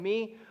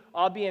Me,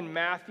 I'll be in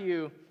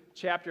Matthew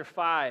chapter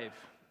 5.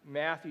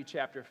 Matthew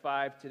chapter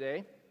 5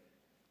 today.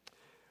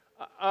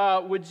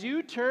 Would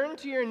you turn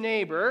to your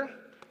neighbor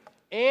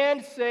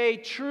and say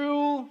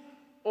true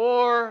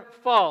or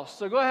false?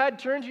 So go ahead,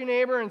 turn to your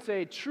neighbor and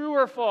say true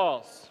or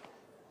false.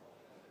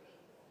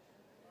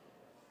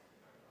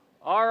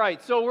 All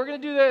right, so we're going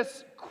to do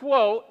this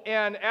quote,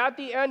 and at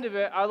the end of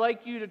it, I'd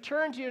like you to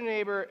turn to your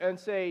neighbor and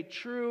say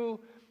true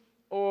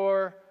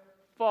or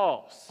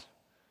false.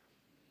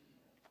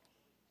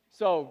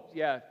 So,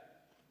 yeah,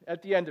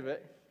 at the end of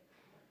it.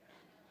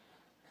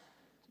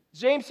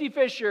 James C.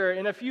 Fisher,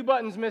 in A Few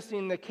Buttons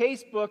Missing, the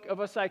case book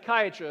of a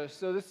psychiatrist.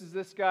 So this is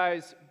this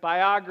guy's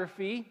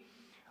autobiography,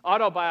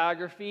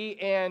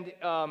 and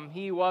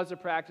he was a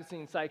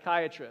practicing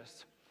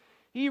psychiatrist.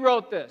 He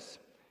wrote this: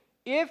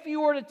 if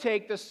you were to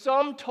take the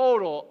sum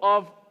total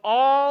of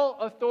all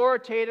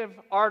authoritative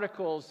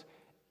articles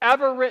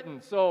ever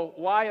written, so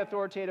why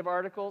authoritative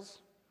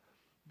articles?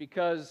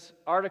 Because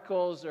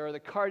articles are the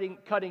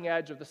cutting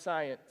edge of the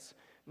science.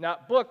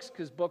 Not books,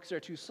 because books are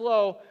too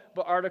slow,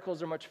 but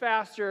articles are much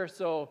faster,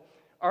 so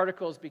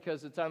articles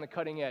because it's on the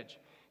cutting edge.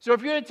 So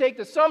if you're going to take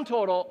the sum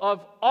total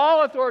of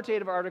all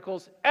authoritative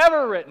articles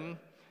ever written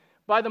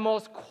by the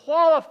most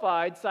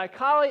qualified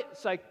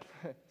psychologists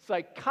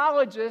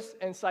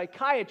and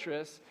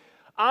psychiatrists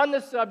on the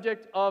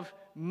subject of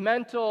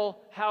mental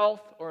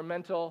health or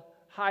mental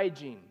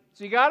hygiene.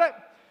 So you got it?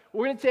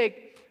 We're going to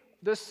take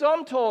the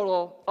sum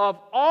total of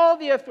all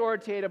the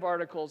authoritative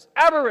articles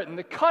ever written,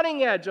 the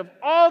cutting edge of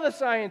all the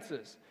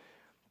sciences,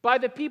 by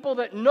the people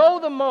that know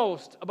the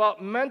most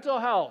about mental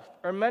health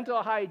or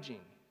mental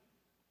hygiene.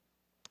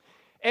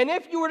 And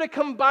if you were to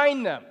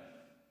combine them,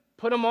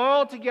 put them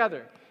all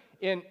together,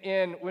 when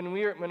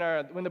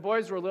the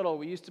boys were little,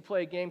 we used to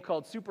play a game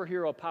called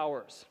Superhero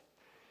Powers.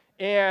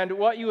 And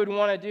what you would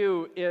want to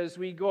do is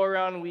we'd go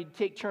around and we'd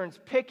take turns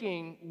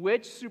picking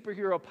which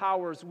superhero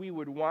powers we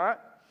would want.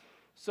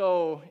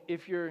 So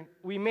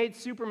we made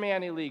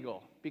Superman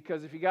illegal,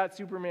 because if you got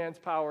Superman's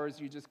powers,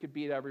 you just could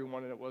beat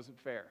everyone and it wasn't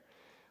fair.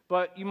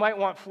 But you might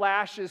want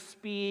Flash's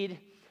speed,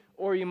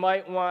 or you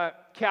might want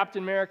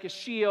Captain America's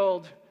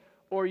shield,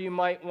 or you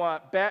might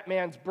want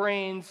Batman's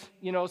brains,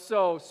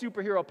 so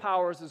superhero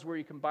powers is where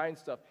you combine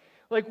stuff.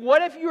 Like,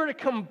 what if you were to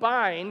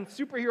combine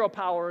superhero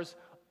powers,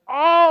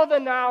 all the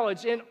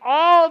knowledge in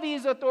all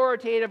these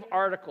authoritative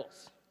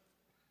articles?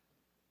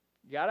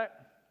 You got it?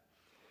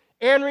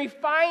 And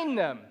refine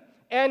them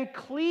and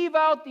cleave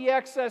out the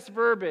excess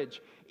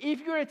verbiage. If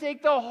you were to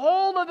take the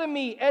whole of the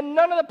meat and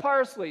none of the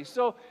parsley,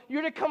 so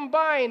you're to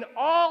combine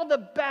all the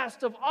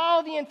best of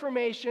all the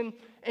information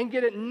and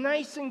get it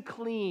nice and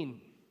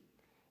clean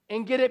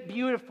and get it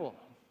beautiful.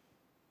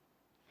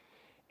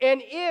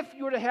 And if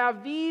you were to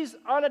have these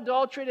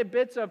unadulterated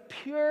bits of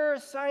pure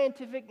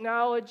scientific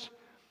knowledge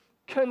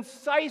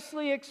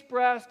concisely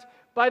expressed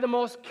by the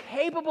most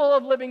capable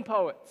of living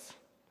poets,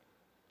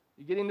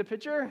 you getting the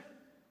picture?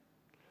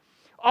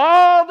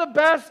 All the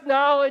best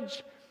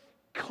knowledge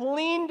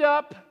cleaned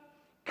up,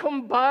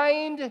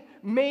 combined,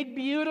 made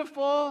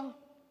beautiful,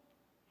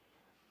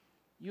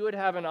 you would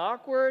have an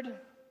awkward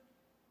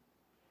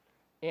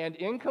and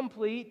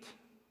incomplete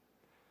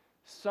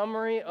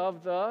summary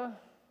of the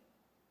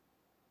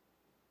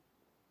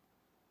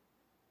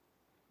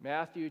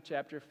Matthew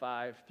chapter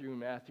 5 through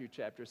Matthew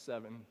chapter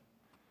 7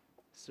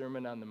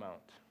 Sermon on the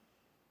Mount.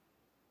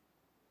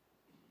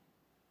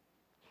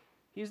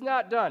 He's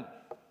not done.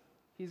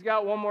 He's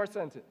got one more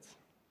sentence.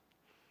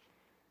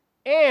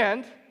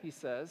 And, he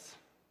says,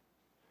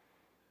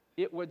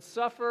 it would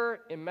suffer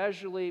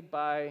immeasurably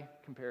by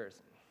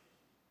comparison.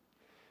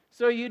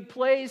 So you'd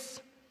place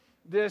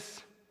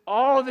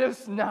all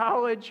this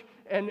knowledge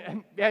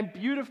and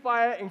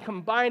beautify it and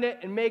combine it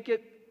and make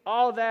it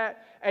all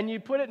that, and you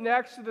put it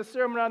next to the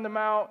Sermon on the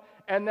Mount,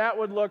 and that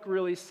would look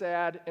really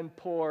sad and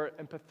poor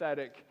and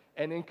pathetic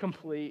and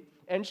incomplete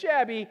and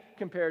shabby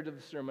compared to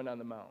the Sermon on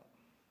the Mount.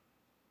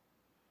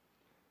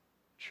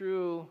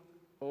 True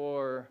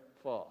or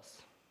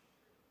false?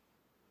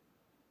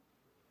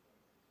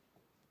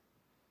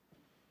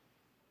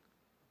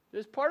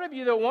 There's part of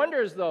you that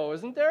wonders, though,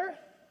 isn't there?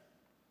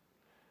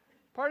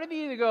 Part of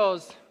you that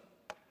goes,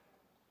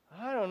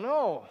 I don't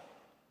know.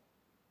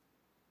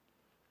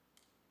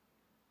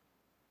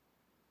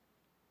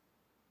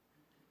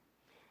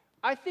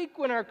 I think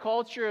when our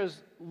culture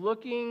is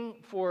looking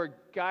for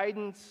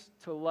guidance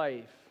to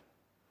life,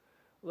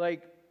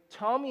 like,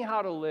 tell me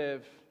how to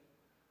live,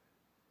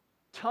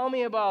 tell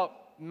me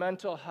about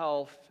mental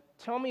health,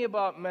 tell me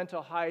about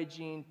mental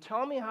hygiene,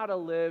 tell me how to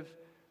live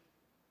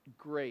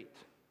great.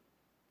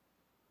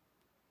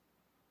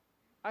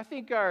 I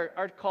think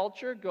our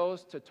culture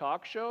goes to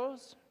talk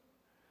shows,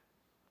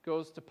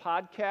 goes to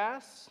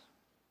podcasts,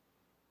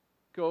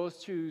 goes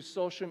to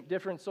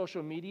different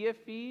social media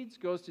feeds,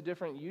 goes to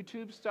different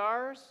YouTube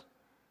stars,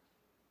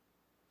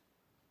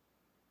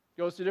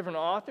 goes to different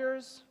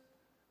authors.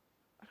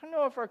 I don't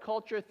know if our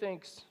culture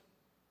thinks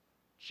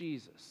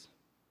Jesus.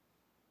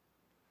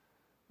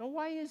 Now,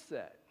 why is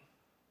that?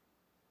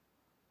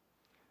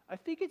 I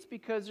think it's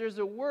because there's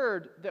a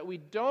word that we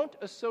don't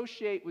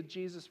associate with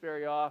Jesus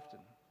very often.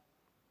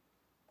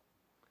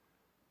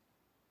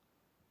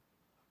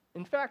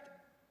 In fact,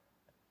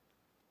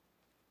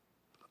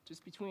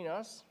 just between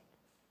us,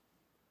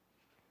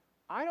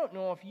 I don't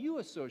know if you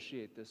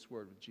associate this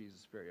word with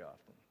Jesus very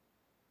often.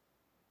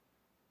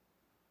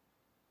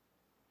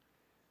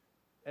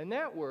 And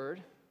that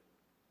word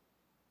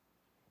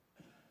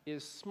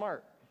is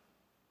smart.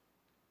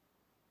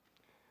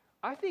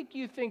 I think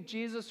you think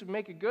Jesus would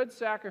make a good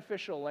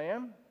sacrificial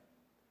lamb,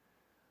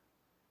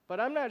 but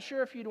I'm not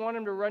sure if you'd want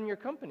him to run your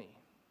company.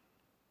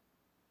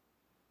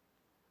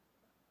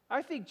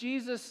 I think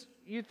Jesus,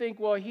 you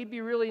think, well, he'd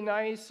be really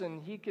nice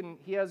and he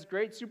has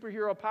great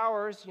superhero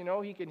powers,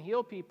 he can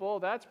heal people,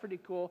 that's pretty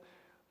cool,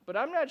 but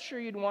I'm not sure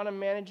you'd want him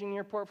managing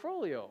your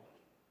portfolio.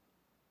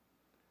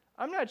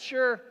 I'm not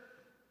sure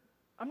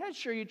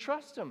you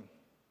trust him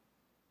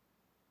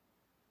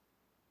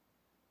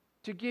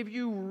to give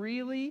you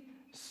really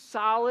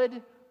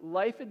solid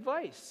life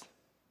advice.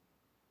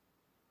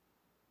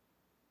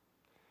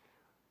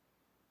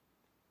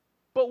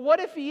 But what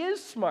if he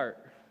is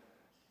smart?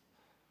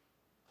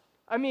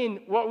 I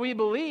mean, what we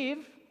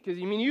believe, because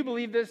you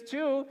believe this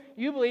too,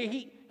 you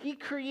believe he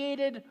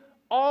created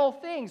all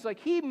things. Like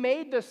he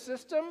made the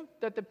system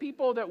that the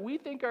people that we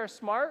think are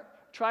smart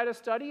try to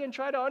study and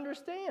try to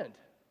understand.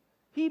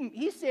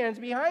 He stands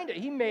behind it.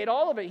 He made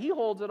all of it. He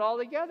holds it all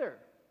together.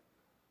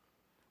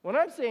 What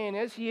I'm saying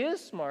is he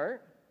is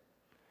smart,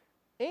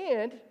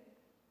 and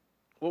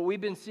what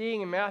we've been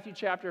seeing in Matthew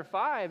chapter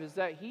 5 is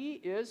that he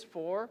is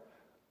for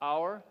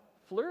our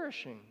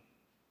flourishing.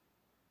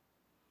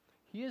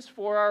 He is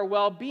for our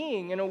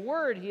well-being. In a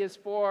word, he is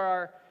for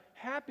our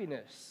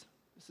happiness.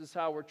 This is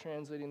how we're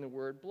translating the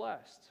word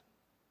blessed.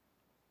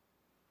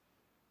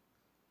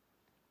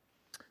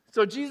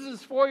 So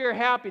Jesus is for your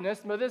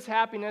happiness, but this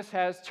happiness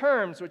has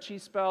terms, which he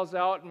spells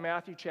out in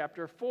Matthew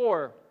chapter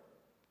 4.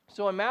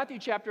 So in Matthew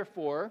chapter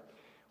 4,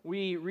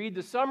 we read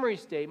the summary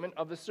statement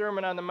of the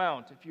Sermon on the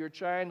Mount. If you're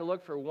trying to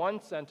look for one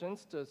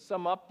sentence to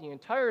sum up the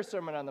entire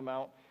Sermon on the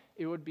Mount,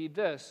 it would be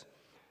this.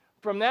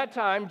 From that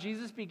time,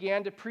 Jesus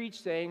began to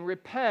preach, saying,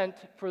 "Repent,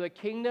 for the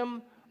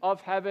kingdom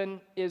of heaven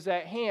is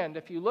at hand."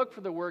 If you look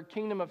for the word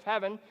kingdom of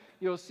heaven,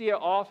 you'll see it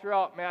all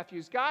throughout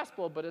Matthew's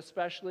gospel, but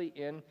especially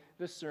in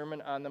the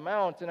Sermon on the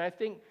Mount. And I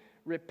think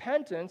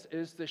repentance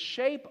is the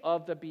shape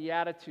of the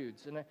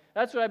Beatitudes. And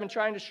that's what I've been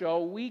trying to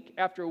show week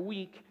after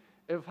week,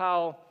 of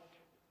how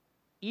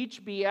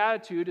each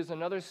beatitude is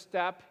another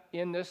step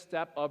in this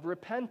step of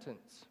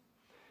repentance.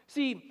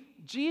 See,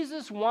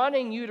 Jesus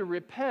wanting you to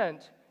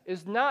repent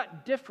is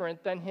not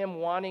different than him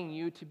wanting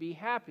you to be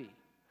happy.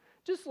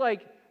 Just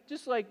like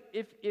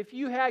if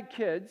you had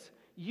kids,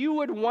 you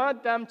would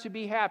want them to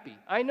be happy.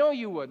 I know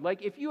you would.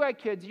 Like if you had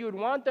kids, you would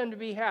want them to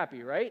be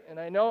happy, right? And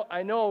I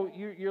know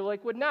you're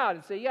like would nod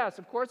and say, yes,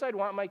 of course I'd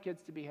want my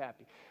kids to be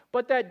happy.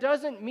 But that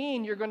doesn't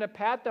mean you're going to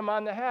pat them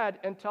on the head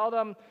and tell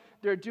them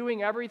they're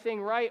doing everything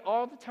right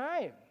all the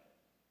time.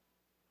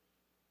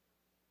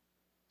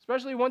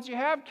 Especially once you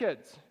have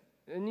kids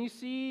and you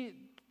see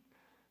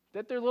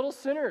that they're little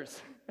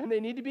sinners and they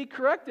need to be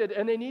corrected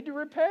and they need to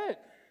repent.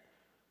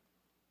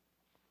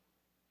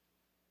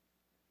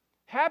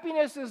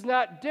 Happiness is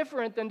not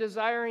different than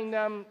desiring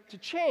them to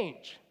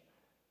change.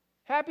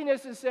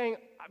 Happiness is saying,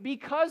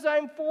 because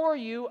I'm for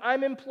you,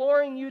 I'm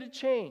imploring you to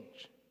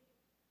change.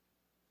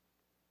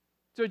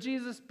 So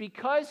Jesus,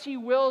 because he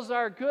wills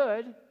our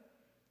good,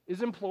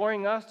 is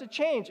imploring us to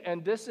change.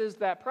 And this is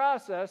that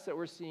process that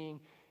we're seeing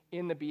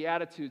in the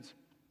Beatitudes.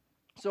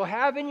 So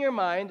have in your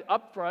mind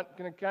up front,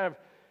 going to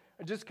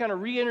kind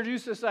of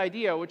reintroduce this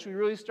idea, which we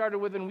really started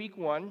with in week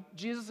 1.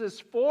 Jesus is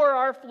for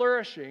our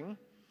flourishing,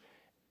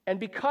 and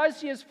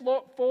because he is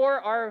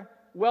for our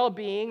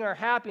well-being, our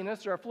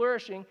happiness, our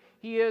flourishing,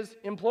 he is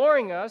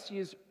imploring us, he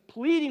is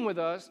pleading with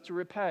us to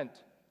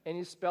repent, and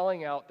he's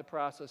spelling out the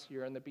process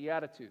here in the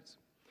Beatitudes.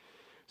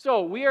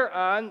 So we are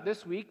on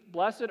this week,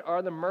 blessed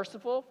are the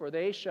merciful, for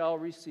they shall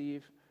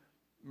receive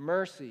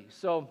mercy.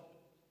 So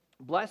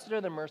blessed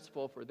are the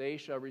merciful, for they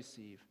shall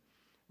receive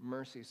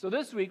mercy. So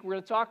this week we're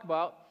going to talk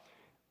about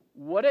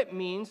what it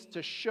means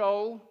to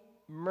show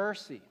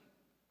mercy,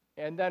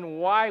 and then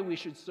why we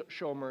should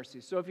show mercy.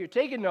 So if you're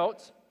taking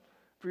notes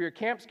for your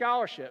camp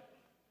scholarship,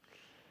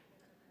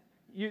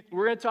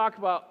 we're going to talk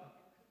about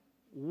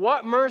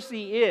what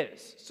mercy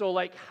is. So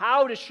like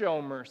how to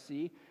show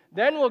mercy.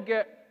 Then we'll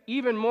get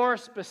even more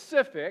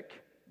specific,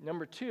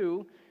 number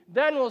 2.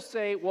 Then we'll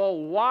say, well,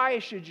 why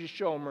should you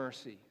show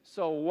mercy?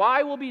 So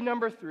why will be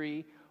number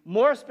 3.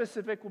 More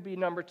specific will be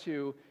number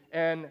 2.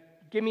 And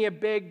give me a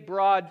big,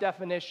 broad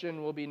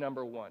definition will be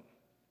number 1.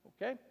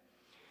 Okay?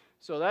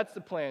 So that's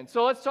the plan.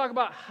 So let's talk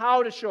about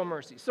how to show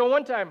mercy. So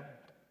one time,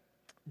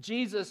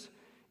 Jesus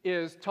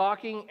is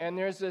talking, and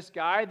there's this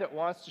guy that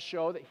wants to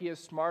show that he is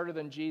smarter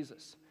than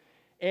Jesus.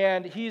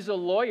 And he's a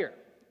lawyer.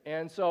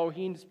 And so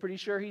he's pretty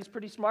sure he's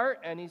pretty smart,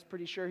 and he's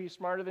pretty sure he's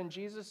smarter than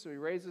Jesus. So he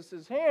raises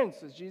his hand and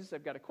says, Jesus,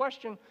 I've got a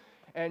question.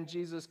 And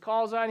Jesus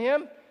calls on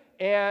him,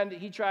 and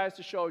he tries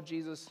to show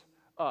Jesus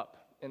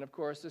up. And of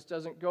course, this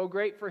doesn't go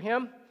great for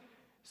him.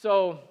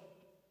 So,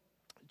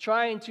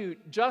 trying to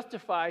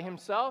justify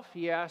himself,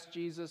 he asked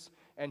Jesus,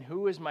 and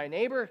who is my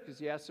neighbor? Because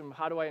he asked him,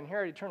 how do I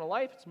inherit eternal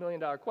life? It's a $1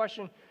 million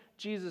question.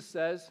 Jesus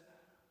says,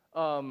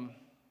 love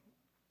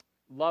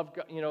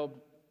God,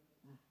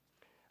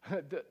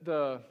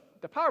 the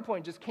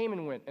PowerPoint just came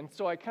and went, and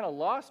so I kind of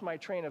lost my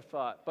train of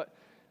thought. But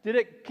did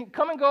it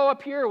come and go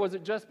up here, or was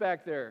it just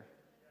back there?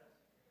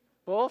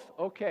 Both?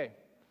 Okay.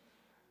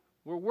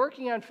 We're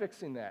working on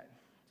fixing that,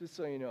 just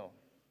so you know.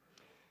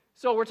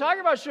 So we're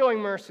talking about showing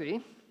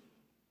mercy,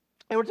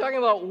 and we're talking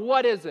about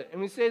what is it.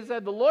 And we said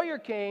the lawyer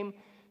came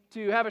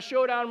to have a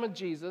showdown with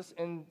Jesus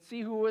and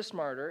see who was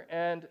smarter.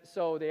 And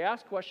so they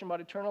asked a question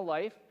about eternal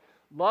life.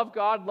 Love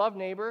God, love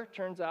neighbor,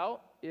 turns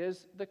out,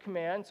 is the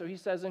command. So he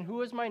says, and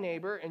who is my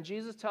neighbor? And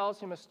Jesus tells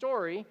him a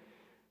story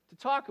to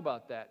talk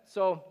about that.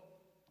 So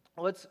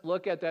let's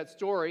look at that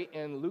story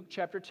in Luke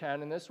chapter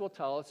 10, and this will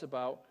tell us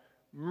about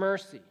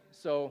mercy.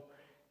 So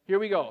here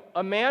we go.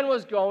 A man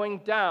was going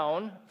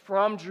down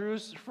from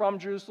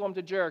Jerusalem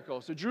to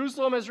Jericho. So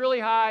Jerusalem is really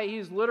high.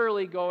 He's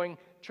literally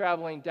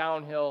traveling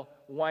downhill,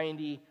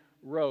 windy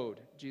road.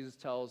 Jesus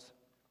tells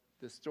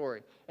this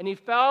story. And he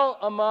fell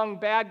among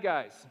bad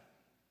guys,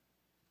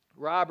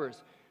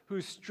 robbers,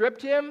 who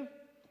stripped him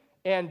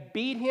and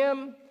beat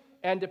him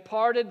and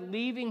departed,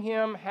 leaving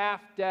him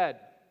half dead.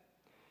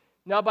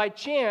 Now by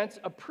chance,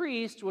 a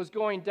priest was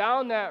going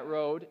down that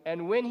road,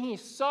 and when he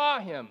saw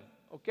him,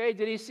 okay,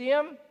 did he see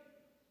him?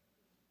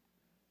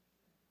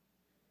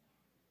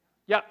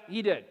 Yeah,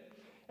 he did.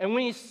 And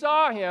when he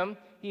saw him,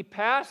 he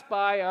passed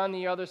by on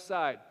the other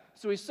side.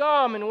 So he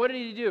saw him, and what did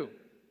he do?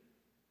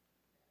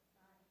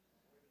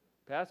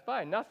 Passed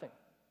by, nothing.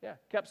 Yeah,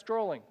 kept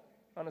scrolling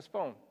on his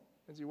phone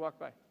as he walked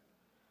by.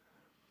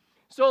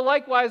 So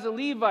likewise, a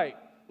Levite,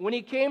 when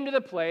he came to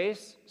the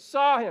place,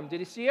 saw him. Did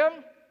he see him?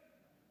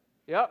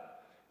 Yep.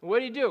 And what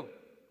did he do?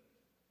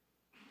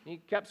 He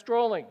kept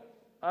scrolling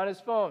on his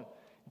phone.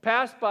 He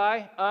passed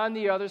by on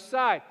the other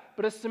side.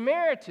 But a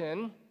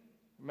Samaritan,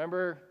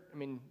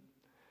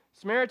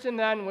 Samaritan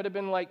then would have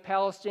been like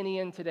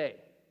Palestinian today.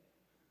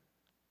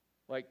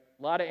 Like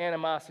a lot of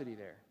animosity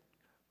there.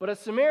 But a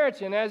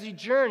Samaritan, as he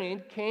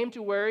journeyed, came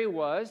to where he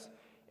was,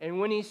 and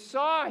when he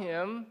saw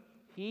him,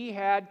 he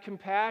had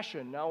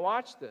compassion. Now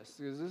watch this,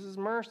 because this is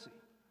mercy.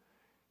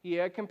 He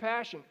had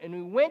compassion, and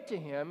he went to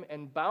him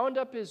and bound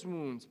up his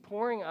wounds,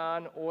 pouring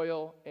on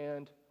oil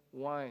and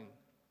wine.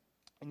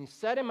 And he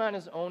set him on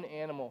his own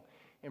animal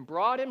and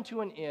brought him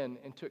to an inn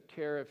and took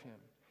care of him.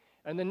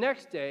 And the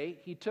next day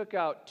he took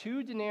out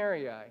 2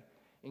 denarii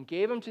and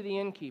gave them to the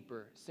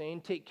innkeeper,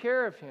 saying, take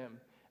care of him,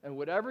 and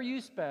whatever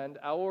you spend,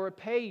 I will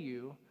repay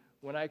you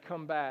when I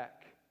come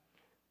back.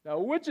 Now,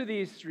 which of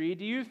these 3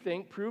 do you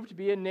think proved to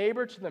be a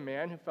neighbor to the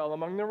man who fell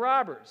among the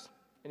robbers?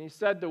 And he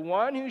said, the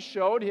one who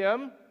showed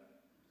him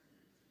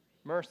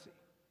mercy.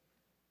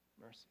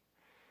 Mercy.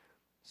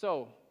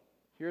 So,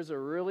 here's a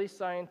really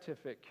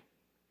scientific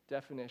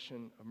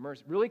definition of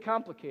mercy. Really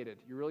complicated.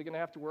 You're really going to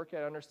have to work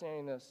at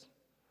understanding this.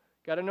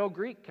 Got to know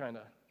Greek, kind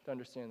of, to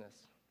understand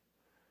this.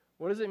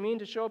 What does it mean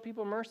to show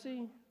people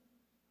mercy?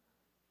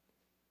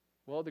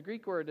 Well, the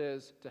Greek word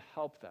is to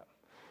help them.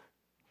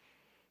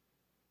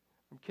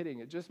 I'm kidding.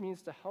 It just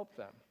means to help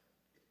them.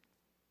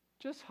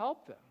 Just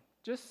help them.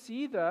 Just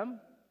see them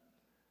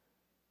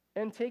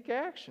and take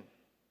action.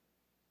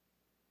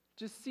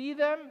 Just see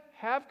them,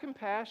 have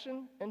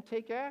compassion, and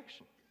take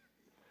action.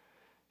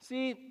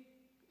 See,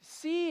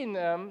 seeing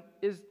them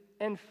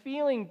and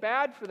feeling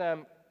bad for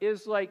them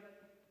is like,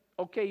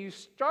 okay, you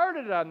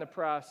started on the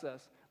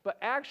process, but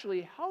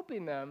actually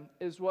helping them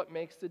is what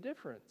makes the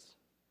difference.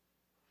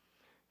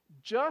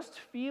 Just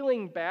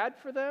feeling bad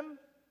for them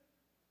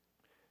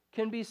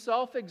can be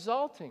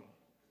self-exalting.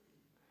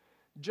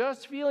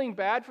 Just feeling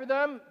bad for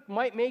them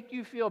might make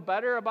you feel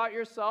better about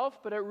yourself,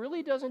 but it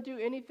really doesn't do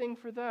anything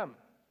for them.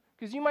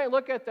 Because you might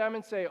look at them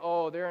and say,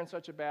 oh, they're in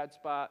such a bad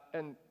spot,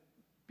 and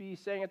be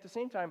saying at the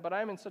same time, but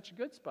I'm in such a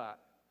good spot.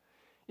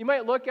 You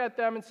might look at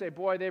them and say,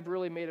 boy, they've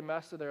really made a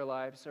mess of their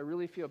lives. I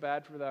really feel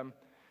bad for them.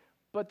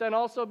 But then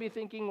also be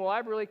thinking, well,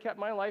 I've really kept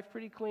my life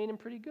pretty clean and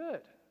pretty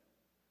good.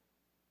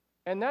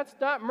 And that's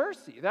not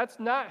mercy. That's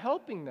not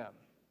helping them.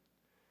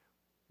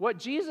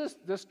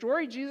 The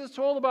story Jesus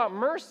told about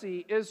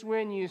mercy is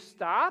when you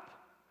stop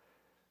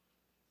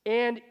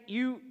and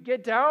you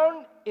get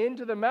down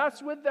into the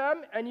mess with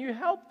them and you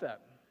help them.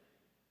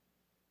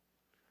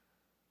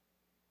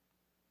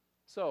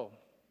 So,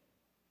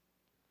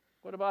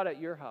 what about at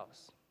your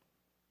house?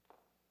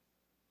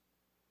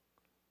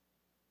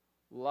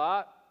 A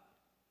lot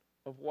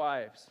of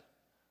wives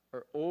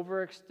are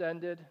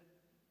overextended,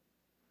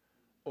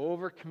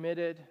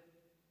 overcommitted,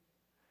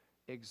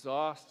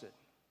 exhausted.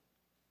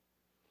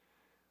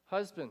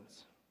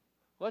 Husbands,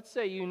 let's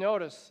say you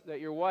notice that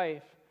your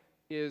wife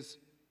is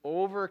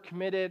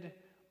overcommitted,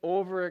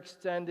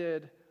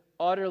 overextended,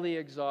 utterly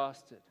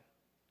exhausted.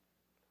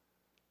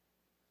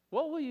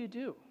 What will you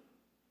do?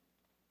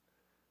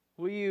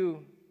 Will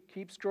you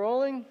keep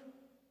scrolling?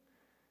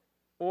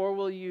 Or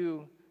will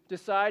you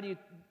decide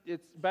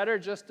it's better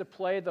just to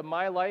play the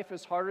my life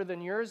is harder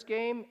than yours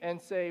game and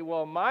say,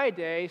 well, my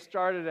day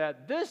started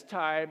at this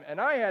time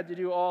and I had to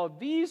do all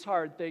these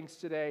hard things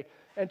today,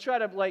 and try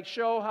to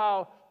show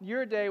how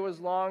your day was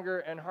longer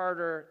and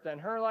harder than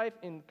her life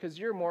because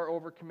you're more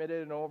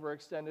overcommitted and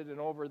overextended and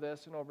over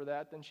this and over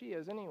that than she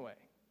is anyway.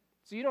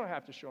 So you don't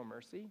have to show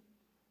mercy.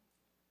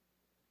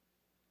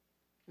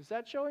 Is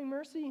that showing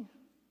mercy?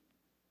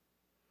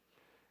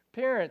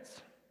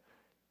 Parents,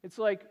 it's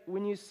like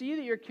when you see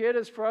that your kid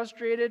is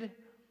frustrated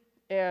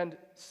and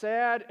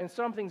sad and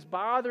something's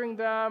bothering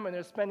them and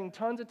they're spending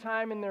tons of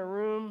time in their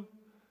room,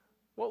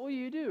 what will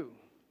you do?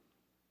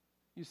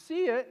 You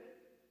see it.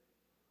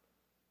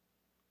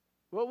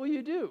 What will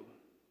you do?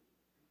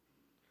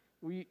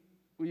 Will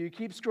you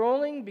keep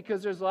scrolling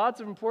because there's lots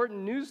of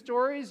important news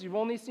stories you've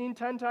only seen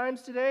 10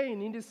 times today? You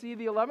need to see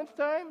the 11th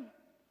time?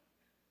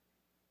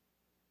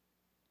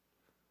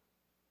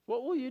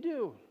 What will you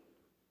do?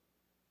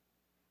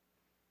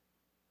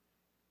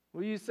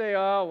 Will you say,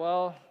 oh,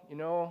 well,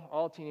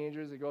 all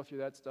teenagers, they go through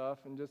that stuff,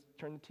 and just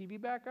turn the TV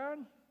back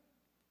on?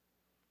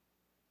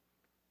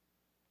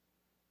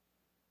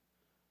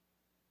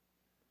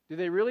 Do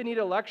they really need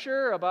a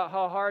lecture about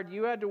how hard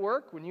you had to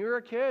work when you were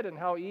a kid and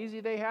how easy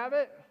they have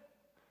it?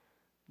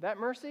 That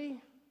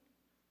mercy?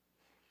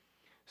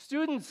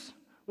 Students,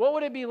 what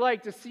would it be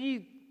like to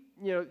see,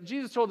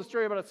 Jesus told the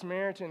story about a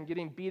Samaritan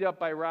getting beat up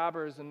by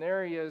robbers, and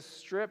there he is,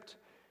 stripped,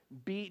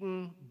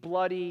 beaten,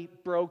 bloody,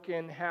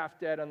 broken, half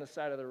dead on the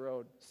side of the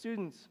road.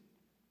 Students,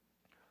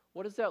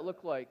 what does that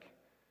look like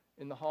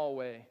in the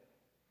hallway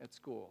at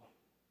school?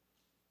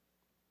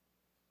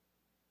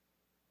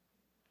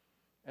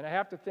 And I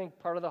have to think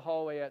part of the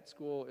hallway at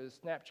school is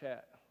Snapchat.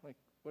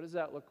 What does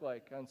that look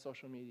like on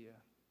social media?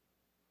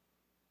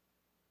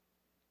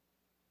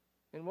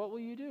 And what will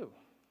you do?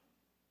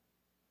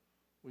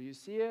 Will you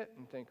see it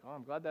and think, oh,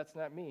 I'm glad that's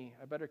not me.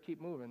 I better keep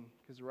moving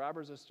because the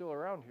robbers are still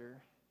around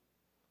here.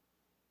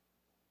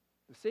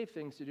 The safe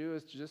thing to do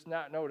is to just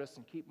not notice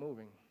and keep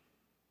moving.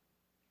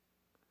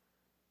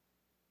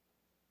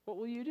 What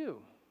will you do?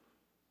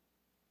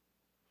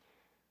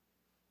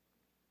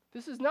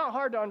 This is not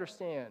hard to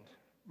understand,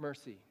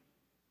 mercy.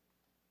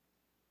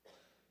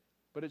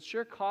 But it's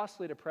sure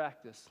costly to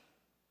practice.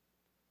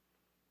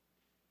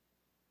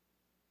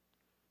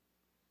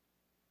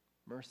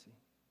 Mercy.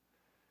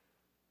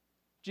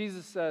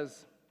 Jesus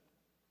says,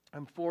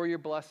 I'm for your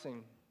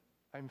blessing.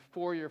 I'm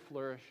for your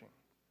flourishing.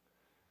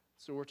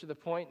 So we're to the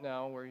point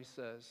now where he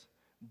says,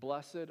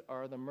 blessed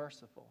are the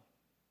merciful,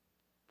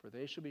 for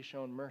they shall be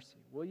shown mercy.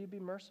 Will you be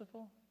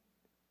merciful?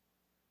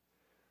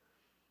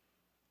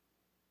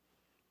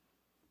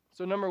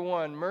 So number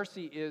one,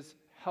 mercy is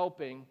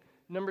helping.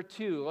 Number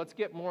two, let's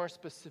get more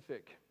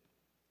specific.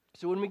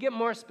 So when we get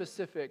more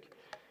specific,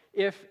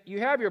 if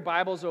you have your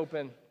Bibles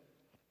open,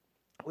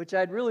 which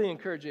I'd really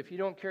encourage you, if you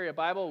don't carry a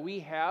Bible, we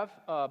have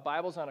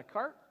Bibles on a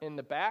cart in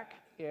the back,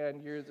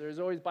 and there's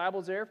always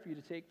Bibles there for you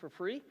to take for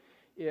free.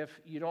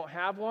 If you don't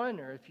have one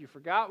or if you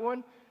forgot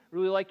one,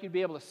 really like you to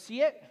be able to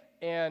see it,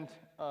 and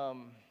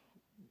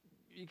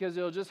because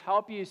it'll just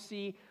help you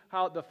see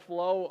how the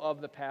flow of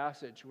the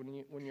passage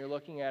when you're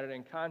looking at it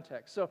in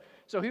context.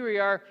 So here we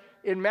are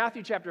in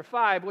Matthew chapter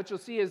 5. What you'll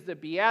see is the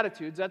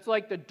Beatitudes. That's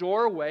like the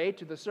doorway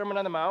to the Sermon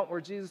on the Mount,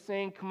 where Jesus is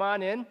saying, come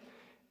on in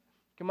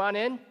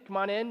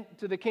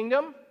to the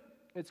kingdom.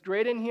 It's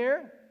great in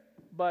here,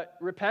 but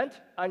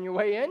repent on your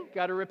way in.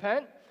 Got to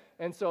repent.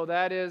 And so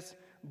that is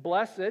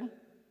blessed.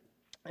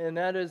 And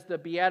that is the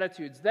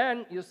Beatitudes.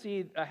 Then you'll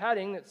see a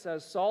heading that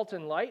says salt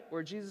and light,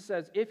 where Jesus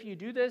says, if you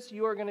do this,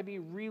 you are going to be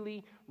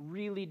really,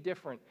 really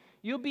different.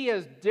 You'll be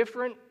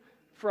different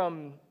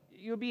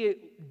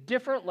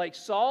like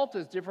salt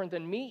is different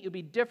than meat. You'll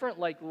be different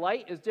like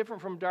light is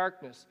different from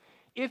darkness.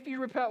 If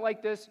you repent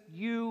like this,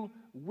 you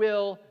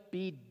will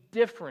be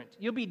different.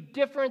 You'll be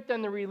different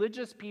than the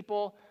religious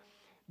people,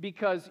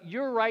 because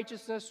your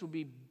righteousness will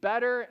be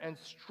better and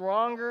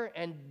stronger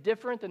and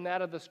different than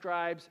that of the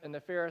scribes and the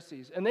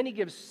Pharisees. And then he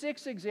gives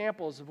 6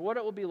 examples of what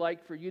it will be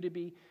like for you to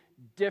be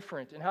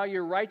different and how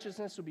your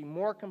righteousness will be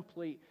more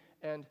complete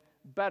and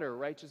better,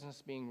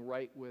 righteousness being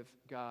right with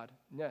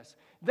Godness.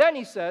 Then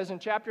he says in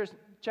chapter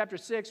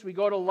 6, we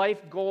go to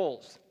life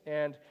goals.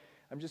 And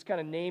I'm just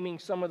kind of naming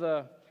some of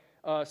the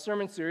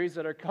sermon series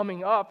that are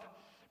coming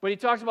up. But he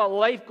talks about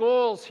life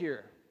goals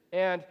here.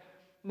 And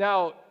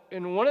now,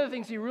 and one of the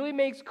things he really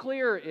makes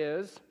clear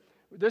is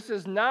this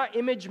is not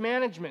image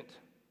management.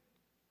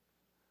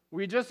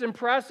 We just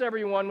impress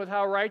everyone with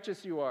how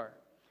righteous you are.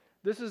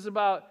 This is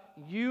about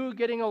you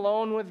getting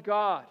alone with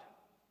God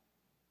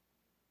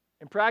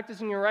and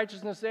practicing your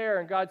righteousness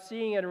there, and God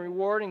seeing it and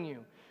rewarding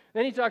you.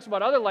 Then he talks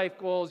about other life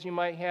goals you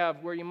might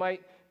have, where you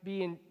might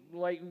be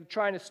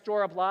trying to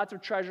store up lots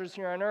of treasures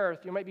here on earth.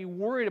 You might be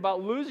worried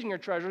about losing your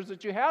treasures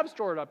that you have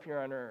stored up here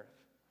on earth.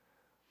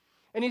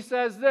 And he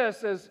says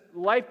this as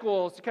life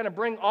goals, to kind of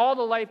bring all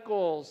the life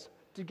goals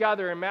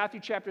together. In Matthew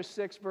chapter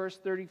 6, verse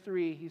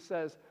 33, he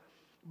says,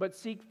 but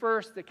seek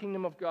first the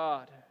kingdom of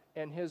God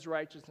and his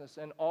righteousness,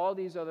 and all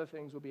these other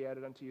things will be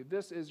added unto you.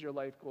 This is your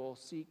life goal.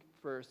 Seek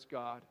first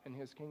God and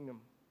his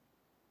kingdom.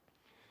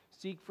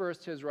 Seek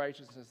first his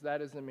righteousness.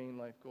 That is the main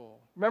life goal.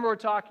 Remember, we're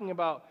talking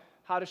about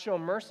how to show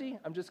mercy.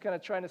 I'm just kind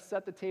of trying to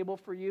set the table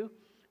for you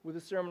with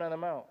the Sermon on the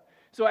Mount.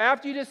 So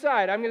after you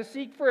decide, I'm going to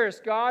seek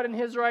first God and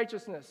his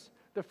righteousness,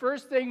 the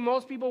first thing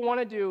most people want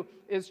to do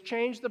is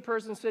change the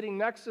person sitting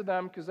next to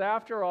them, because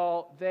after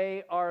all,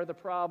 they are the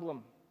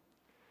problem.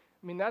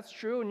 I mean, that's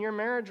true in your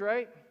marriage,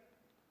 right?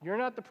 You're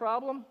not the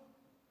problem.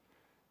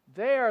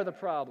 They are the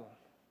problem.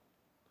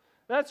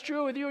 That's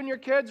true with you and your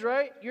kids,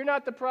 right? You're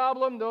not the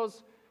problem.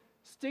 Those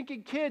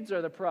stinking kids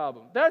are the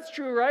problem. That's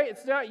true, right?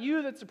 It's not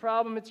you that's the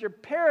problem. It's your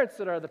parents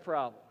that are the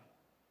problem.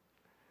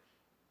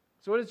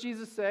 So what does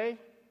Jesus say?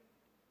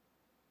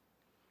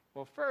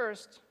 Well,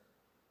 first,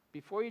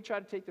 before you try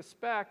to take the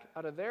speck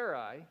out of their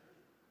eye,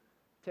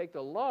 take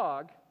the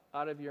log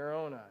out of your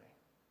own eye.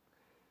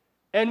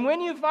 And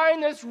when you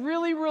find this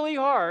really, really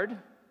hard,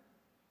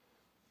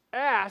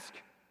 ask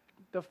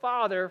the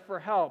Father for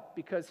help,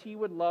 because he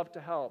would love to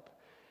help.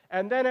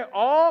 And then it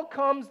all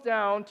comes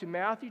down to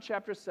Matthew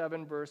chapter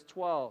 7, verse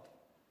 12.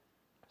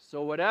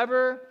 So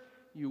whatever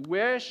you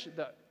wish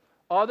that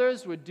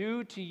others would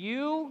do to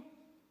you,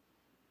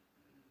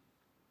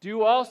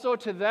 do also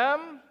to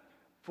them,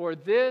 for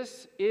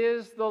this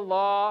is the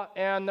law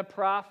and the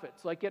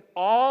prophets. Like, it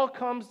all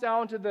comes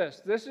down to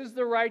this. This is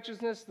the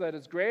righteousness that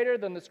is greater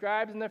than the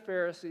scribes and the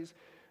Pharisees.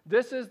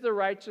 This is the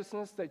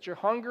righteousness that you're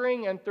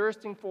hungering and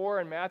thirsting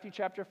for in Matthew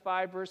chapter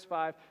 5, verse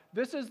 5.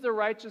 This is the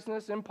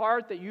righteousness, in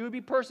part, that you would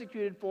be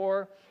persecuted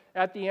for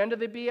at the end of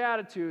the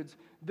Beatitudes.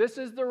 This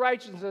is the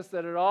righteousness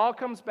that it all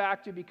comes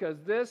back to,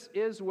 because this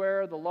is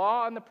where the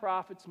law and the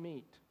prophets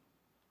meet.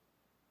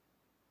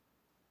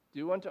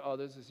 Do unto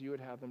others as you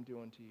would have them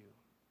do unto you.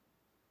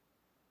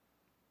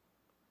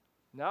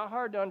 Not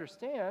hard to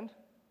understand,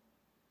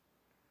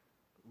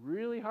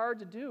 really hard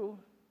to do.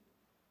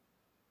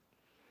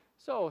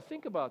 So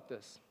think about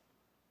this.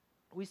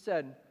 We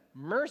said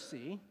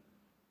mercy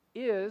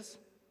is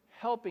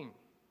helping.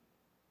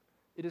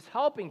 It is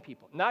helping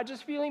people, not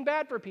just feeling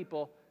bad for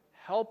people,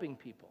 helping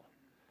people.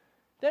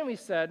 Then we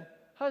said,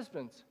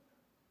 husbands,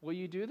 will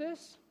you do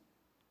this?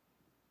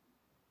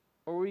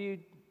 Or will you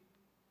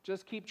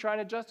just keep trying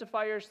to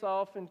justify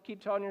yourself and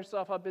keep telling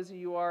yourself how busy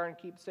you are and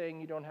keep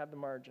saying you don't have the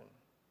margin?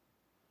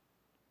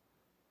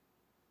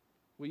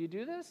 Will you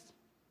do this?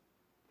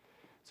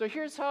 So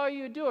here's how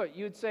you do it.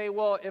 You'd say,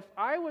 well, if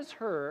I was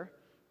her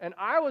and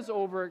I was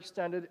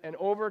overextended and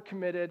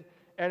overcommitted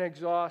and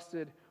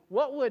exhausted,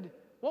 what would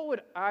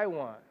I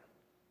want?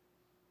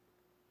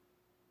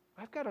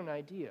 I've got an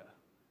idea.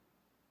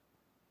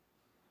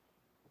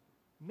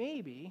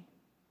 Maybe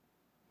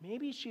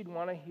she'd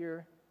want to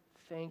hear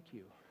thank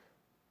you.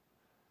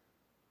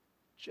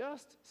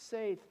 Just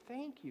say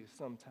thank you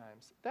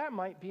sometimes. That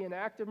might be an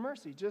act of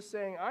mercy. Just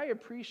saying, I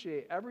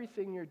appreciate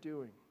everything you're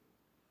doing.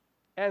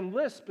 And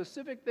list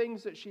specific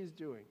things that she's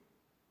doing.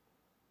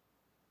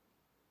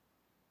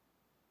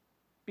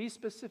 Be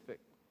specific.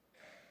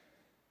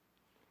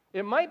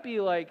 It might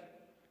be like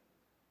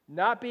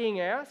not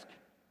being asked,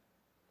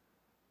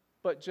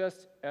 but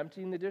just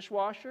emptying the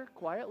dishwasher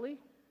quietly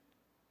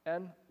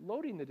and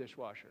loading the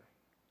dishwasher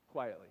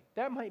quietly.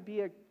 That might be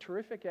a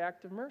terrific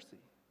act of mercy.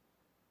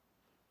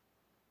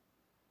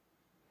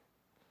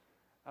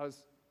 I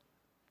was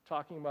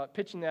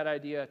pitching that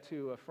idea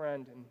to a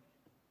friend, and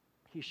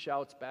he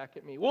shouts back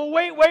at me, well,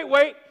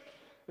 wait.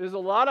 There's a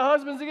lot of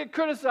husbands that get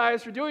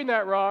criticized for doing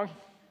that wrong.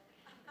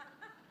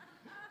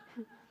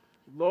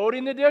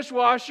 Loading the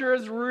dishwasher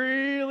is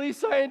really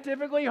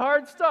scientifically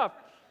hard stuff.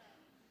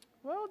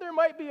 Well, there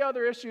might be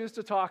other issues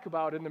to talk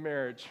about in the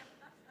marriage.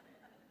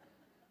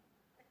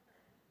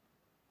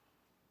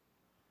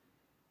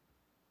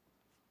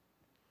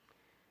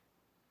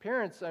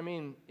 Parents,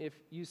 if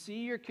you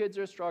see your kids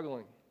are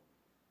struggling,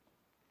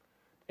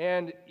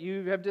 and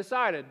you have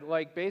decided,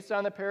 like based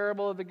on the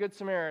parable of the Good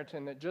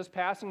Samaritan, that just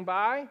passing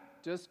by,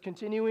 just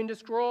continuing to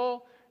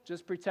scroll,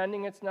 just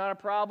pretending it's not a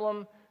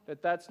problem,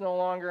 that's no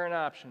longer an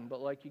option,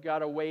 but like you got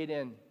to wade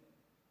in.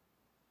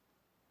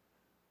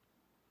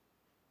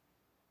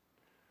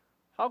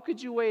 How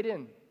could you wade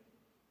in?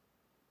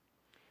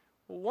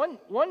 Well,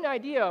 one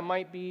idea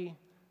might be,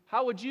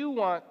 how would you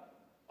want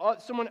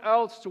someone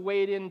else to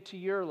wade into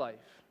your life?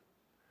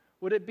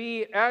 Would it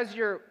be as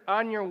you're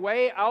on your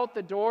way out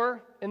the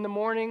door in the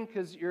morning,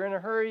 because you're in a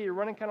hurry, you're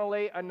running kind of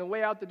late, on the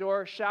way out the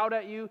door, shout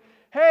at you,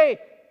 hey,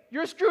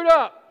 you're screwed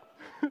up.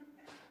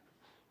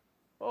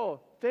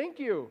 Oh, thank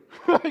you.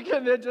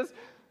 And then just,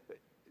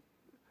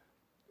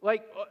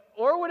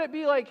 or would it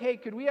be like, hey,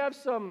 could we have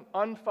some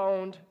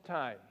unphoned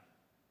time?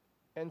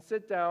 And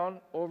sit down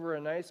over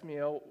a nice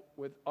meal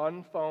with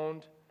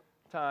unphoned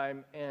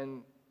time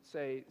and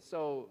say,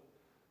 so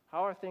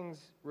how are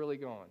things really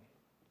going?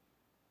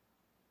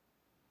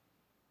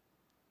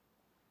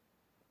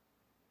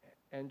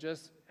 And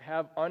just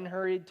have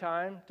unhurried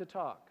time to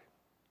talk.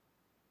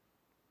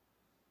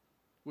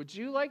 Would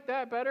you like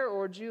that better,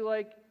 or would you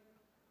like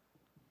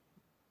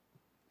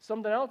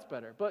something else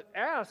better? But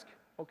ask,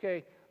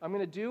 okay, I'm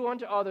going to do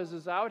unto others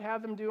as I would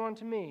have them do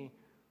unto me.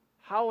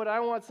 How would I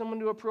want someone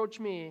to approach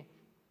me?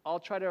 I'll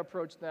try to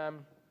approach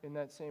them in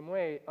that same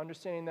way,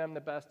 understanding them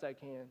the best I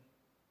can.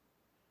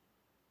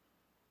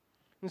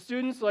 And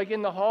students, like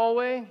in the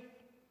hallway,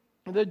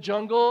 the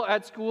jungle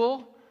at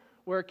school,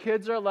 where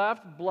kids are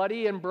left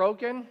bloody and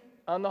broken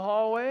on the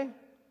hallway,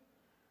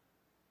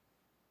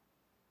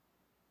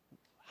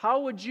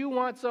 how would you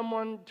want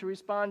someone to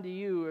respond to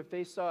you if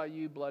they saw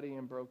you bloody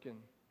and broken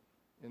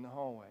in the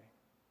hallway?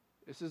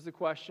 This is the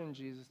question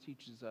Jesus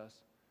teaches us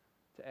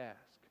to ask.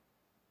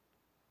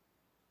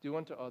 Do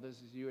unto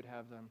others as you would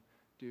have them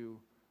do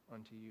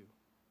unto you.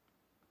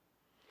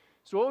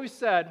 So what we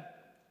said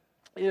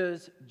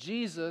is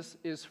Jesus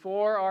is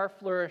for our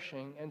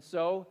flourishing, and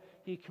so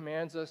he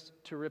commands us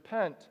to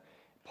repent.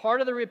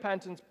 Part of the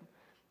repentance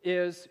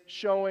is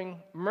showing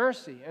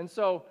mercy. And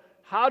so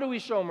how do we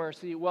show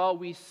mercy? Well,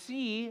 we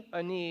see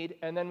a need,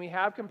 and then we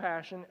have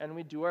compassion, and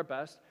we do our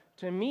best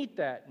to meet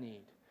that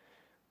need.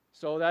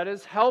 So that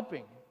is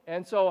helping.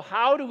 And so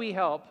how do we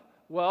help?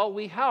 Well,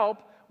 we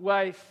help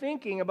by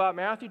thinking about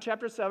Matthew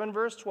chapter 7,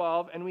 verse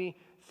 12, and we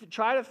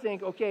try to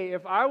think, okay,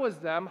 if I was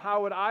them,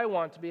 how would I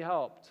want to be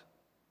helped?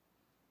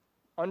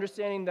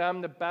 Understanding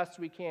them the best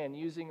we can,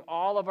 using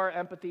all of our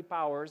empathy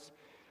powers,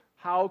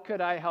 how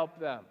could I help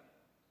them?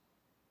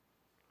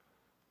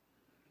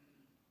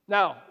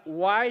 Now,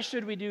 why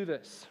should we do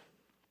this?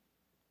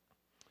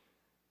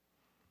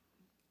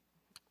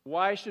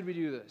 Why should we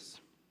do this?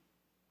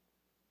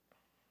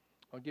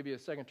 I'll give you a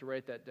second to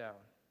write that down.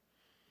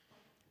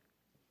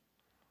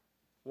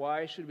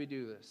 Why should we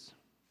do this?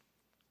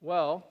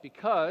 Well,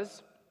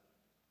 because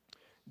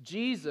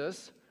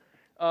Jesus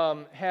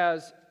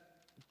has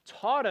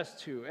taught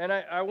us to. And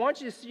I want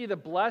you to see the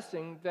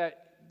blessing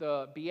that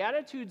the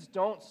Beatitudes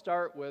don't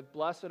start with,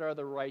 blessed are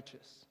the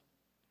righteous,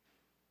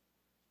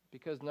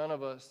 because none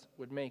of us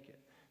would make it.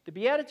 The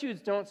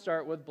Beatitudes don't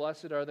start with,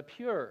 blessed are the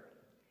pure,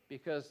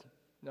 because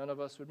none of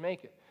us would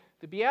make it.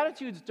 The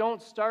Beatitudes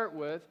don't start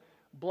with,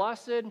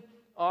 blessed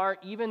are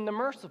even the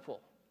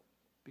merciful,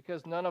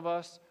 because none of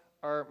us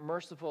are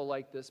merciful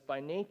like this by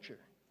nature.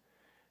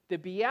 The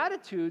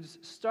Beatitudes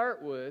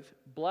start with,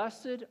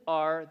 blessed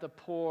are the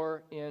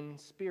poor in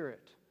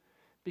spirit,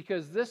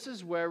 because this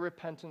is where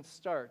repentance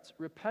starts.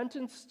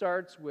 Repentance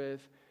starts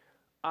with,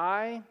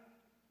 I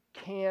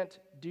can't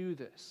do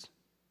this.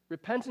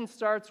 Repentance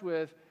starts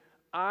with,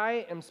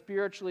 I am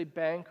spiritually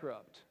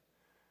bankrupt.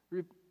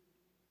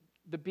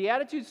 The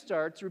Beatitude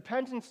starts,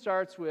 repentance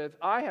starts with,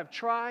 I have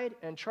tried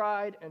and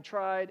tried and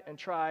tried and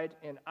tried,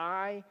 and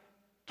I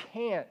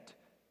can't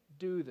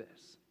do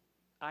this.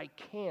 I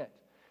can't.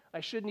 I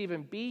shouldn't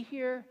even be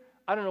here.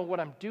 I don't know what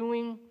I'm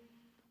doing.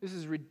 This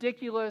is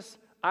ridiculous.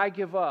 I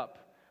give up.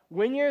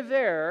 When you're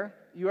there,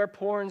 you are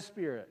poor in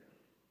spirit.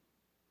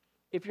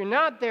 If you're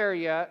not there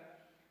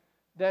yet,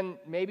 then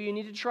maybe you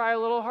need to try a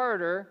little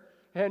harder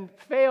and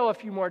fail a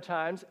few more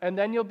times, and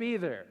then you'll be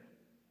there.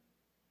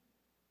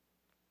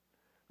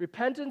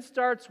 Repentance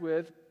starts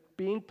with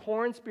being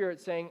poor in spirit,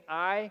 saying,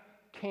 I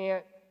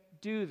can't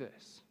do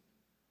this.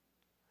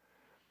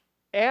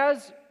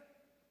 As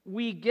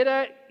we get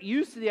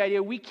used to the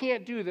idea we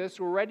can't do this,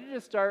 we're ready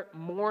to start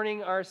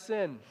mourning our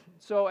sin.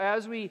 So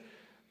as we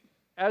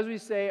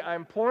say,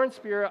 I'm poor in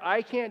spirit,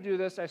 I can't do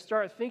this, I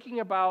start thinking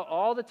about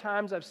all the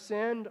times I've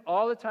sinned,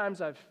 all the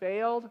times I've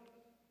failed,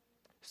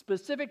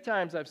 specific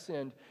times I've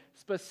sinned,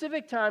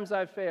 specific times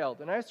I've failed,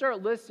 and I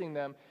start listing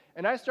them,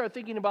 and I start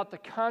thinking about the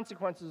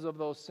consequences of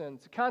those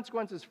sins, the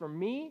consequences for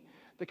me,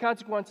 the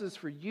consequences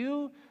for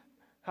you,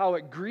 how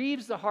it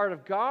grieves the heart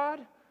of God,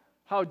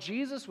 how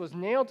Jesus was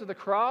nailed to the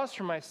cross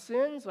for my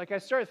sins. Like I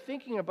start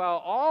thinking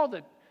about all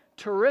the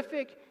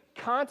terrific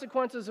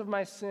consequences of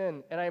my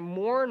sin, and I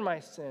mourn my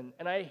sin,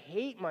 and I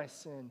hate my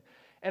sin,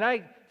 and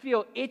I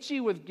feel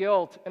itchy with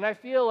guilt, and I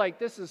feel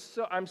like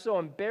I'm so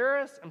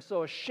embarrassed, I'm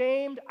so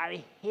ashamed,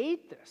 I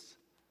hate this.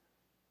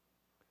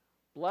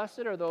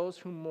 Blessed are those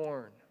who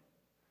mourn,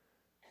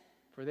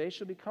 for they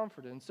shall be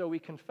comforted. And so we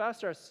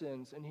confess our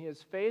sins, and he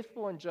is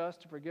faithful and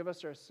just to forgive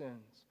us our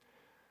sins,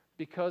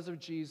 because of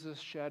Jesus'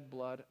 shed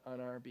blood on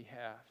our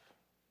behalf.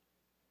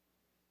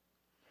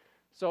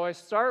 So I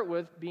start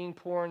with being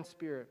poor in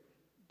spirit.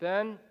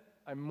 Then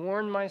I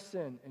mourn my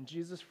sin, and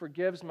Jesus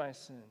forgives my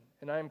sin,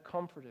 and I am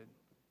comforted.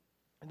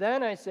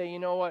 Then I say, you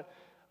know what?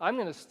 I'm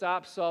going to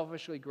stop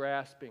selfishly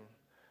grasping.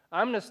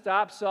 I'm going to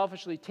stop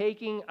selfishly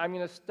taking. I'm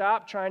going to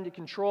stop trying to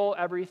control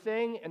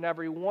everything and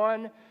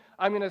everyone.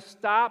 I'm going to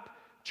stop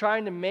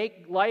trying to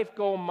make life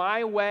go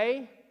my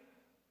way.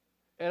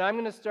 And I'm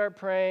going to start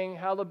praying,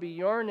 hallowed be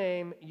your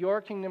name,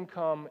 your kingdom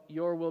come,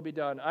 your will be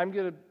done. I'm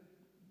going to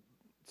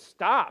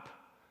stop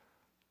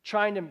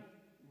trying to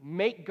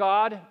make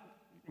God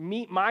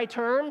meet my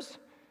terms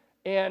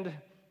and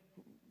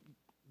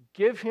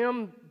give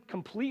him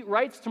complete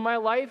rights to my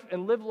life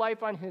and live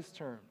life on his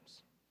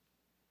terms.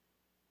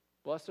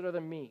 Blessed are the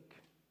meek,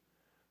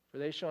 for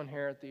they shall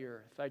inherit the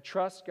earth. I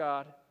trust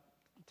God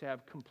to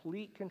have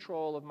complete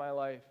control of my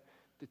life,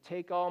 to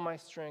take all my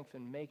strength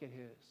and make it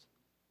his.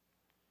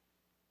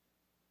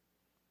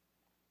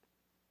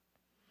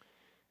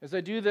 As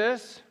I do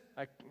this,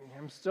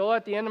 I'm still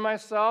at the end of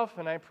myself,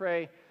 and I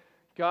pray,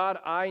 God,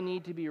 I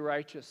need to be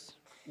righteous.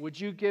 would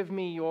you give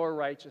me your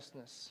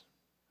righteousness?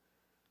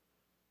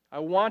 I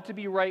want to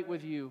be right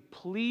with you.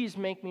 Please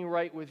make me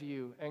right with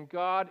you. And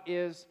God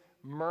is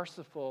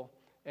merciful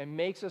and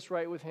makes us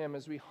right with him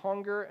as we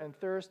hunger and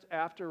thirst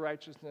after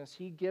righteousness.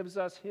 He gives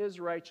us his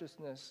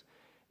righteousness,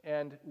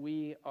 and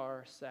we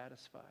are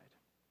satisfied.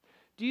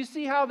 Do you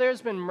see how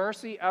there's been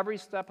mercy every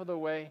step of the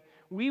way?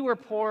 We were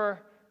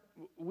poor,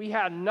 we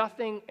had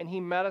nothing, and he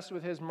met us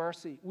with his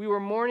mercy. We were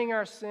mourning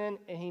our sin,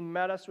 and he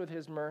met us with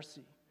his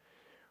mercy.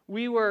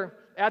 We were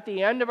at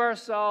the end of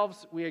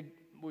ourselves, we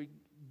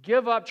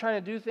give up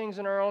trying to do things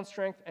in our own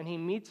strength, and he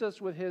meets us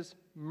with his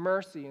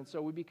mercy, and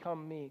so we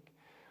become meek.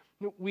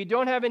 We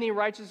don't have any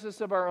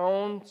righteousness of our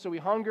own, so we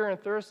hunger and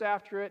thirst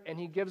after it, and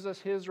he gives us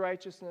his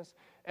righteousness,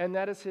 and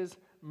that is his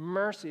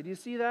mercy. Do you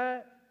see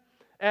that?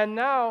 And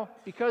now,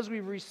 because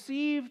we've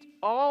received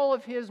all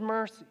of his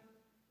mercy,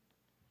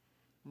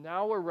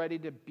 now we're ready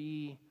to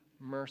be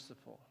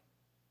merciful.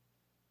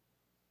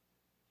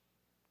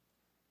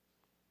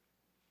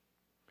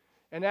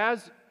 And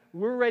as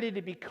we're ready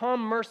to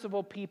become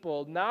merciful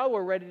people, now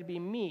we're ready to be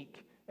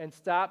meek and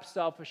stop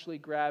selfishly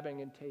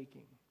grabbing and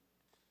taking.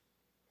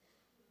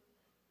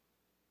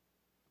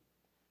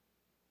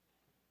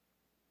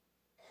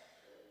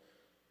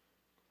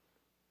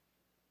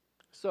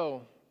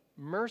 So,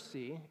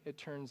 mercy, it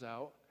turns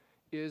out,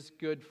 is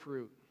good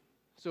fruit.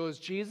 So as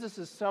Jesus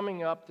is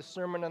summing up the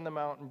Sermon on the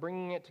Mount and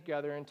bringing it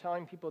together and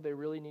telling people they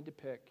really need to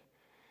pick,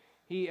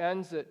 he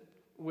ends it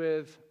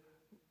with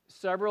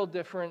several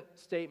different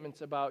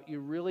statements about you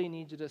really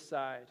need to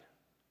decide.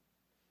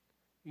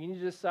 You need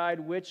to decide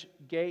which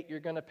gate you're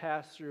going to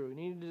pass through. You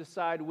need to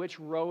decide which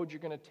road you're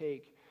going to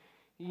take.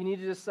 You need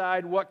to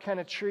decide what kind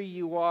of tree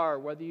you are,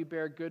 whether you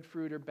bear good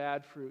fruit or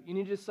bad fruit. You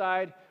need to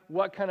decide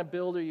what kind of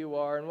builder you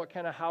are and what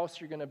kind of house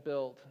you're going to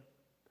build.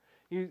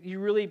 He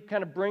really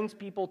kind of brings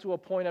people to a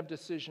point of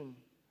decision.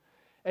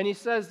 And he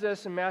says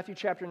this in Matthew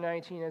chapter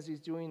 19 as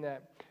he's doing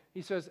that.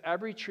 He says,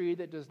 every tree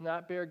that does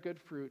not bear good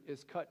fruit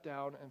is cut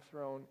down and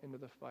thrown into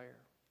the fire.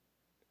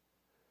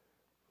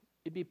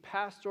 It'd be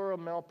pastoral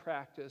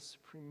malpractice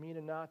for me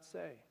to not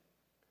say,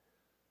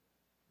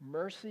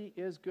 mercy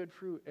is good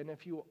fruit, and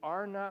if you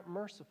are not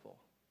merciful,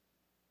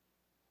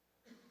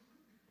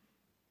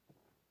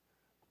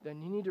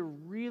 then you need to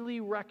really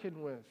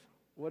reckon with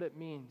what it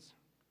means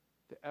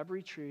that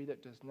every tree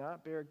that does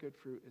not bear good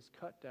fruit is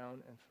cut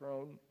down and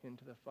thrown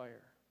into the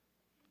fire.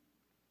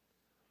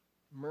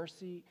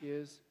 Mercy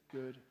is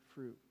good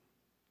fruit.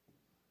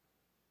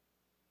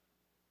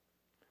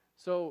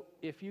 So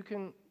if you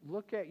can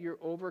look at your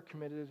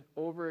overcommitted,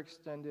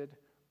 overextended,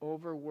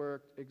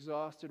 overworked,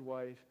 exhausted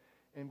wife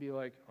and be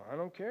like, I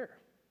don't care.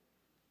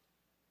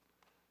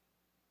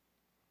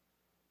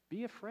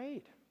 Be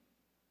afraid.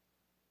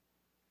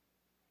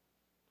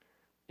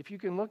 If you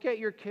can look at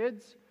your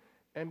kids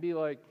and be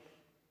like,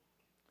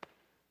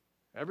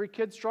 every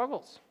kid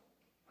struggles.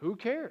 Who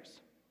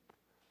cares?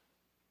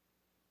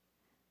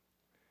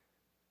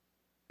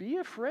 Be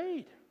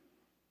afraid.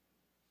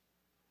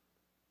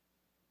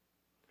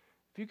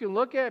 If you can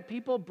look at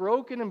people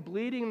broken and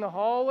bleeding in the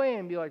hallway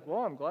and be like,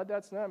 well, I'm glad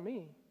that's not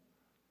me.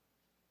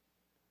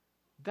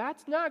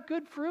 That's not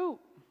good fruit.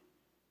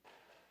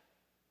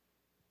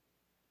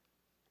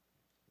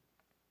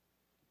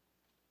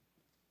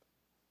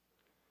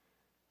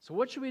 So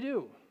what should we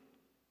do?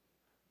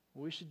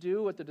 Well, we should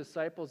do what the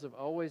disciples have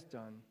always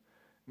done.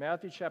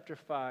 Matthew chapter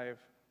 5,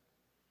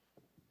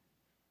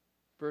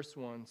 verse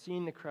 1,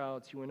 seeing the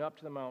crowds, he went up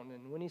to the mountain,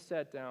 and when he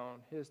sat down,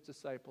 his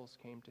disciples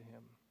came to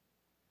him.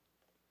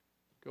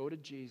 Go to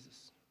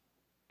Jesus.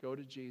 Go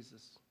to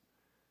Jesus.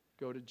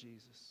 Go to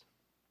Jesus.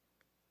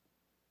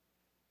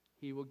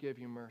 He will give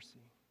you mercy.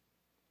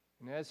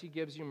 And as he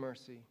gives you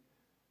mercy,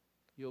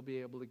 you'll be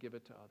able to give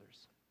it to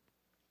others.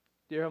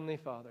 Dear Heavenly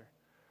Father,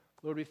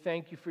 Lord, we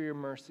thank you for your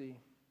mercy.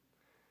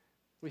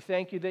 We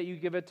thank you that you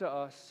give it to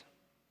us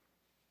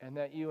and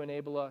that you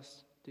enable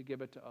us to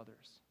give it to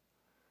others.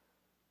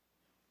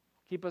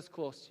 Keep us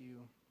close to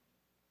you.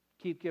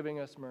 Keep giving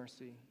us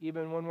mercy,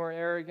 even when we're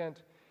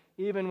arrogant,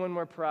 even when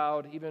we're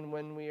proud, even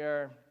when we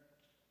are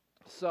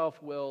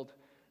self-willed.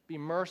 Be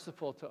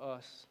merciful to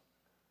us.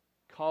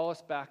 Call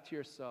us back to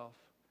yourself.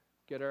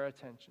 Get our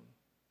attention.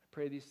 I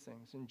pray these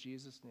things in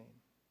Jesus' name.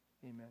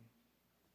 Amen.